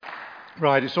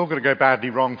Right, it's all going to go badly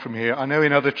wrong from here. I know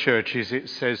in other churches it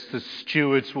says the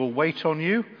stewards will wait on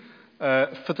you.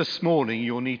 For this morning,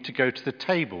 you'll need to go to the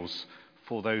tables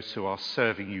for those who are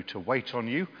serving you to wait on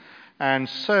you. And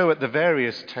so at the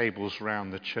various tables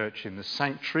around the church in the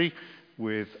sanctuary,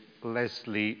 with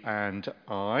Leslie and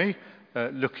I,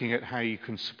 looking at how you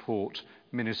can support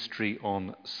ministry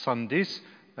on Sundays,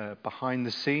 behind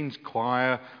the scenes,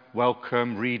 choir,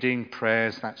 welcome, reading,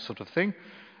 prayers, that sort of thing.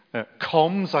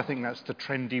 Comms, I think that's the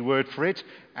trendy word for it,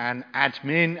 and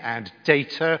admin and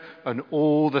data and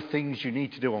all the things you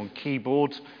need to do on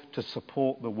keyboards to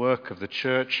support the work of the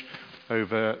church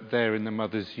over there in the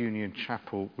Mothers Union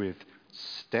Chapel with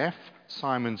Steph.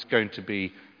 Simon's going to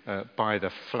be by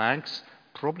the flags,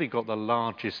 probably got the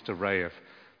largest array of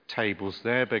tables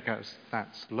there because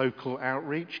that's local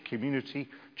outreach, community,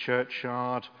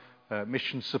 churchyard,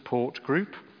 mission support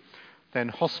group. Then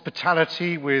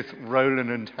hospitality with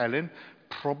Roland and Helen,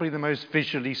 probably the most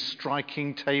visually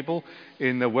striking table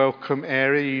in the welcome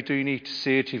area. You do need to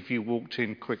see it if you walked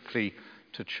in quickly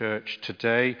to church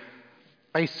today.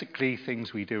 Basically,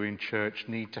 things we do in church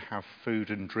need to have food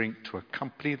and drink to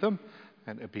accompany them,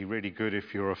 and it'd be really good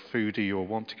if you're a foodie or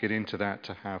want to get into that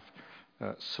to have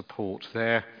support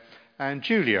there. And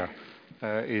Julia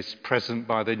is present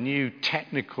by the new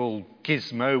technical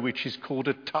gizmo, which is called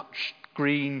a touch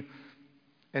screen.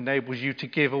 Enables you to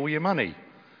give all your money.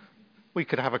 We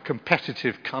could have a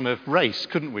competitive kind of race,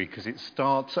 couldn't we? Because it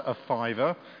starts at a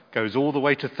 £5, goes all the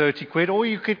way to 30 quid, or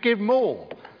you could give more.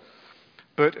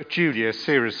 But Julia,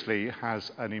 seriously,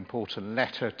 has an important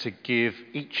letter to give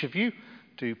each of you.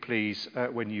 Do please,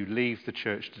 when you leave the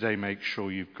church today, make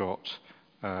sure you've got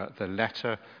the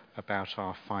letter about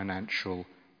our financial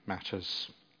matters.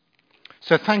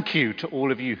 So thank you to all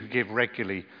of you who give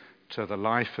regularly to the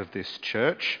life of this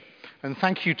church. And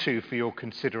thank you too for your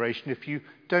consideration. If you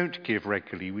don't give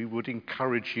regularly, we would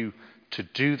encourage you to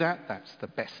do that. That's the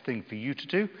best thing for you to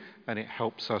do, and it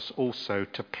helps us also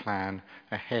to plan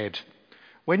ahead.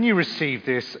 When you receive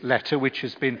this letter, which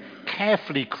has been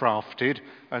carefully crafted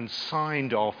and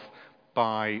signed off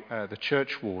by the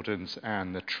church wardens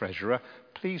and the treasurer,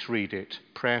 please read it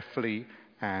prayerfully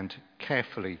and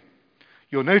carefully.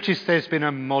 You'll notice there's been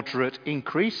a moderate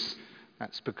increase.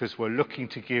 That's because we're looking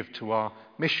to give to our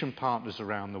mission partners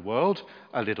around the world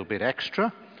a little bit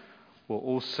extra. We're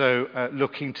also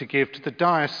looking to give to the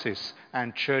diocese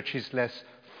and churches less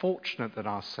fortunate than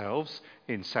ourselves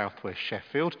in southwest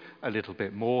Sheffield a little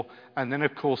bit more. And then,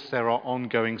 of course, there are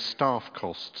ongoing staff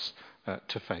costs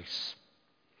to face.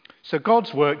 So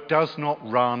God's work does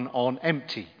not run on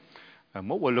empty. And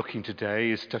what we're looking today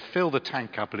is to fill the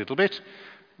tank up a little bit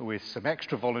with some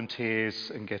extra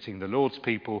volunteers and getting the Lord's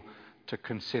people to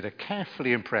consider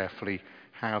carefully and prayerfully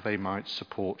how they might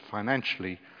support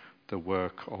financially the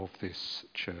work of this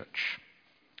church.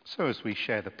 So as we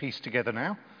share the peace together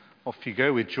now, off you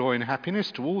go with joy and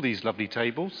happiness to all these lovely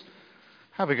tables.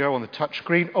 Have a go on the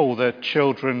touchscreen. Oh, the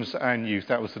children's and youth.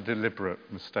 That was a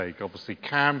deliberate mistake. Obviously,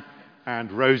 Cam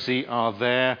and Rosie are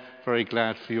there. Very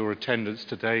glad for your attendance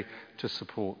today to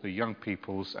support the young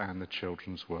people's and the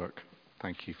children's work.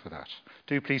 Thank you for that.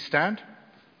 Do please stand.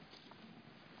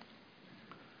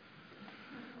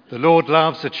 The Lord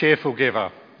loves a cheerful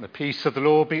giver. The peace of the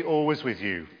Lord be always with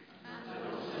you. And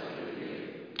also with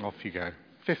you. Off you go.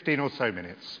 15 or so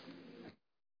minutes.